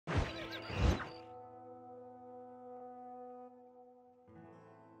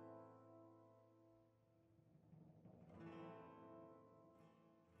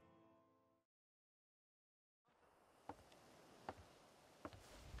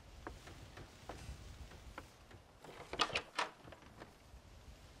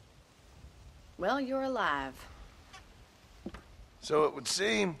Well, you're alive. So it would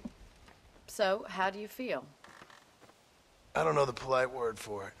seem. So, how do you feel? I don't know the polite word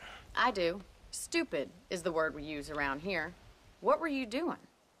for it. I do. Stupid is the word we use around here. What were you doing?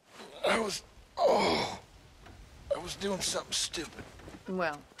 I was doing something stupid.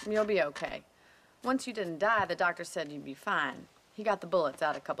 Well, you'll be okay. Once you didn't die, the doctor said you'd be fine. He got the bullets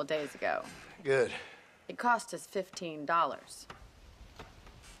out a couple days ago. Good. It cost us $15.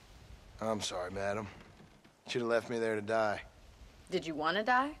 I'm sorry, madam. Should have left me there to die. Did you want to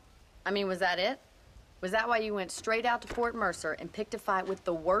die? I mean, was that it? Was that why you went straight out to Fort Mercer and picked a fight with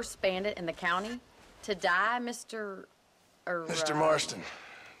the worst bandit in the county? To die, Mr. Mr. Marston.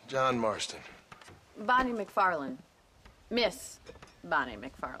 John Marston. Bonnie McFarland. Miss Bonnie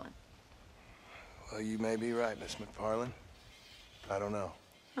McFarland. Well, you may be right, Miss McFarland. I don't know.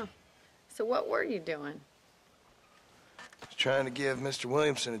 Huh. So what were you doing? I was trying to give Mr.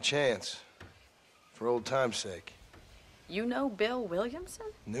 Williamson a chance. For old time's sake. You know Bill Williamson?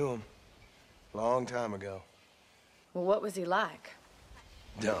 Knew him. Long time ago. Well, what was he like?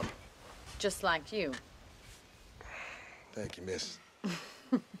 Dumb. Just like you. Thank you, miss.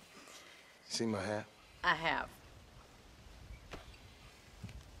 See my hat? I have.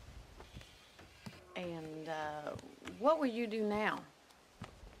 And, what will you do now?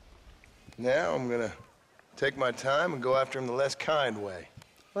 Now I'm gonna take my time and go after him the less kind way.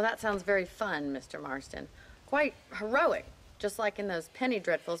 Well, that sounds very fun, Mr. Marston. Quite heroic, just like in those penny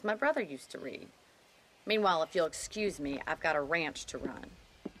dreadfuls my brother used to read. Meanwhile, if you'll excuse me, I've got a ranch to run.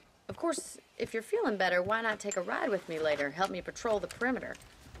 Of course, if you're feeling better, why not take a ride with me later? Help me patrol the perimeter.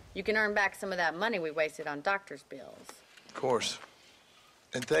 You can earn back some of that money we wasted on doctor's bills. Of course.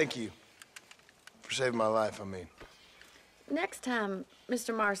 And thank you. For saving my life, I mean. Next time,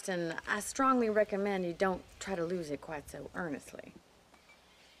 Mr. Marston, I strongly recommend you don't try to lose it quite so earnestly.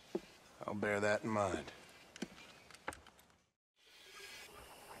 I'll bear that in mind.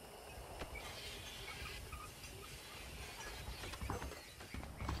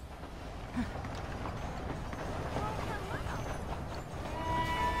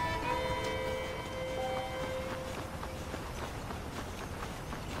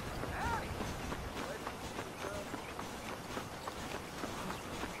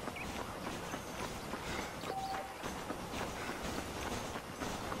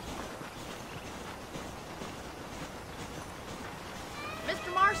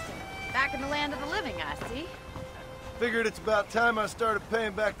 Back in the land of the living, I see. Figured it's about time I started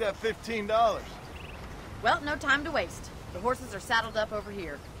paying back that $15. Well, no time to waste. The horses are saddled up over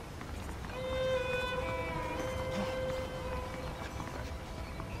here.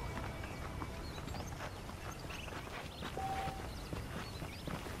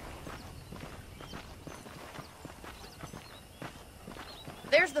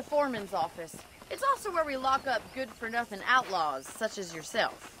 There's the foreman's office. It's also where we lock up good-for-nothing outlaws, such as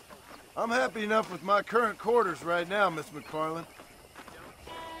yourself. I'm happy enough with my current quarters right now, Miss McFarland.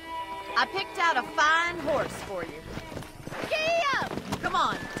 I picked out a fine horse for you. Giddy up! Come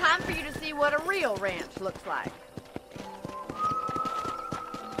on, time for you to see what a real ranch looks like.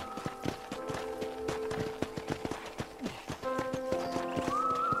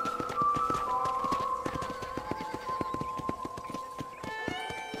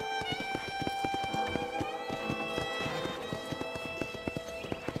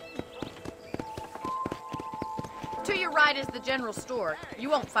 To your right is the general store. You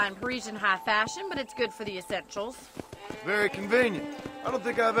won't find Parisian high fashion, but it's good for the essentials. Very convenient. I don't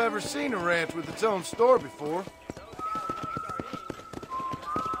think I've ever seen a ranch with its own store before.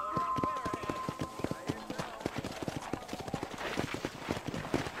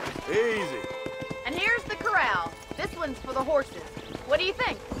 Easy. And here's the corral. This one's for the horses. What do you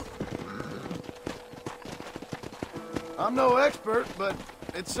think? I'm no expert, but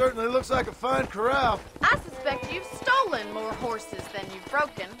it certainly looks like a fine corral. I suspect you've stolen more horses than you've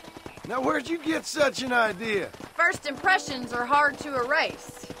broken. Now, where'd you get such an idea? First impressions are hard to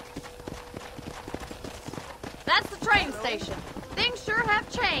erase. That's the train station. Things sure have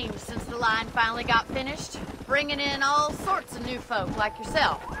changed since the line finally got finished, bringing in all sorts of new folk like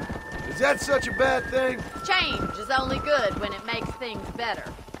yourself. Is that such a bad thing? Change is only good when it makes things better.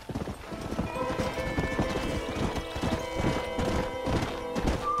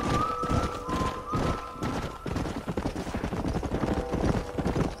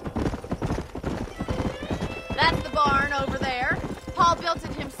 That's the barn over there. Paul built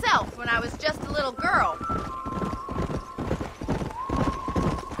it himself when I was just a little girl.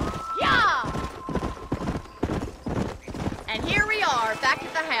 Yeah! And here we are, back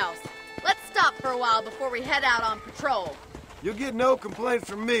at the house. Let's stop for a while before we head out on patrol. You'll get no complaints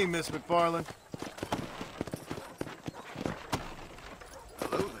from me, Miss McFarland.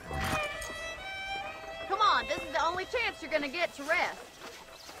 to rest.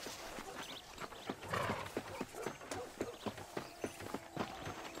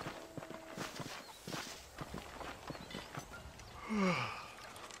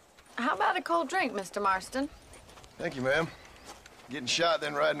 How about a cold drink, Mr. Marston? Thank you, ma'am. Getting shot,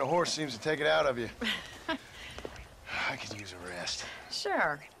 then riding a horse seems to take it out of you. I could use a rest.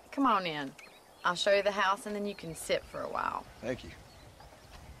 Sure. Come on in. I'll show you the house, and then you can sit for a while. Thank you.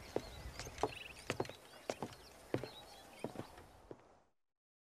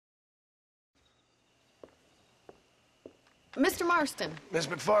 Mr. Marston, Miss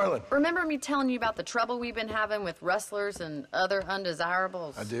McFarland. remember me telling you about the trouble we've been having with rustlers and other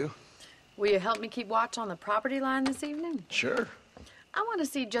undesirables? I do? Will you help me keep watch on the property line this evening? Sure. I want to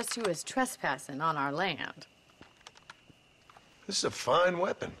see just who is trespassing on our land. This is a fine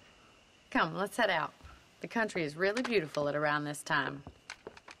weapon. Come, let's head out. The country is really beautiful at around this time.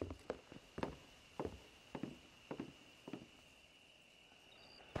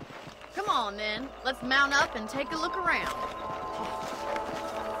 Come on, then. Let's mount up and take a look around.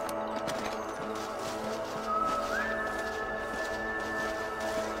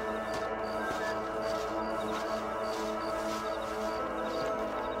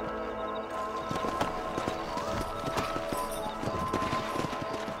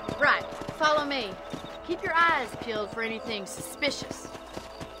 Right, follow me. Keep your eyes peeled for anything suspicious.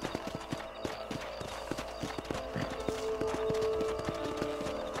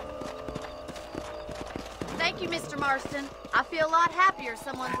 Thank you, Mr. Marston. I feel a lot happier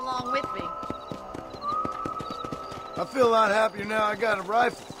someone's along with me. I feel a lot happier now I got a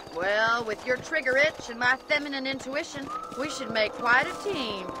rifle. Well, with your trigger itch and my feminine intuition, we should make quite a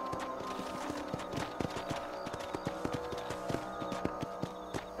team.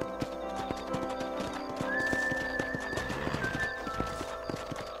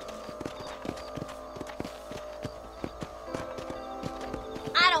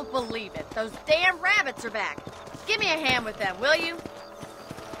 I don't believe it. Those damn rabbits are back. Give me a hand with them, will you?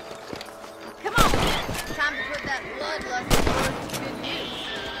 Come on, man. Time to put that bloodlust of yours to good use.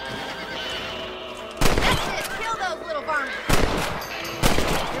 That's it. Kill those little varmints.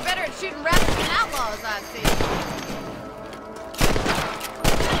 You're better at shooting rabbits than outlaws, I see.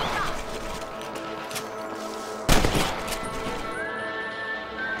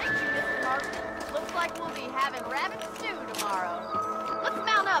 Thank you, Mr. Marston. Looks like we'll be having rabbit stew tomorrow. Let's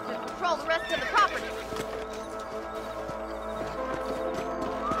mount up and patrol the rest of the property.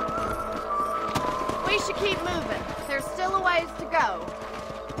 We should keep moving. There's still a ways to go.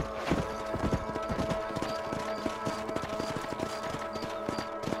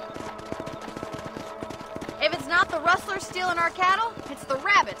 If it's not the rustlers stealing our cattle, it's the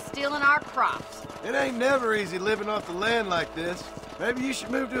rabbits stealing our crops. It ain't never easy living off the land like this. Maybe you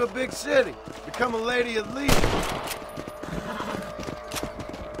should move to a big city. Become a lady of leisure.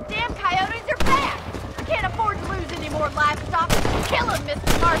 Damn coyotes are back! I can't afford to lose any more livestock. Kill them,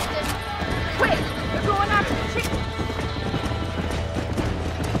 Mr. Marston! Quick! They're going after the chickens!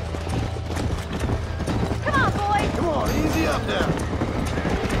 Come on, boys! Come on, easy up now.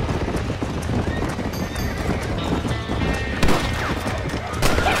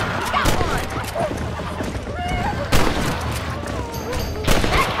 We got one!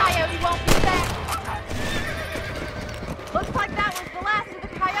 That coyote won't be back! Looks like that was the last of the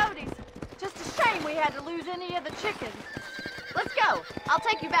coyotes. Just a shame we had to lose any of the chickens. Let's go. I'll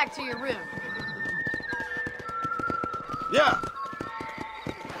take you back to your room. Yeah.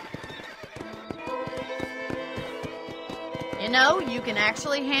 You know, you can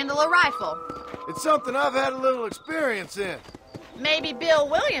actually handle a rifle. It's something I've had a little experience in. Maybe Bill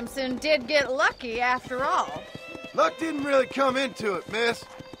Williamson did get lucky after all. Luck didn't really come into it, miss.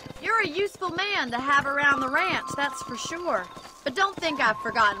 You're a useful man to have around the ranch, that's for sure. But don't think I've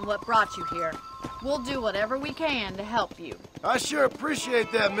forgotten what brought you here. We'll do whatever we can to help you. I sure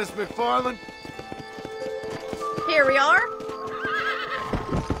appreciate that, Miss McFarland. Here we are.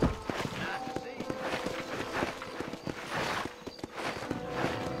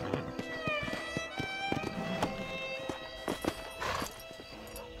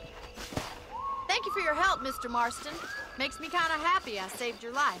 Thank you for your help, Mr. Marston. Makes me kind of happy I saved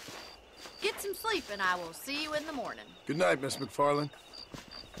your life. Get some sleep and I will see you in the morning. Good night, Miss McFarland.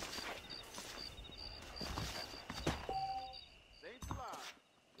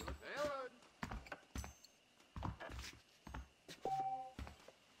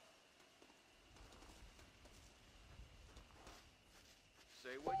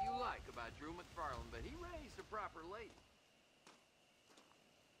 Say what you like about Drew McFarland, but he raised a proper lady.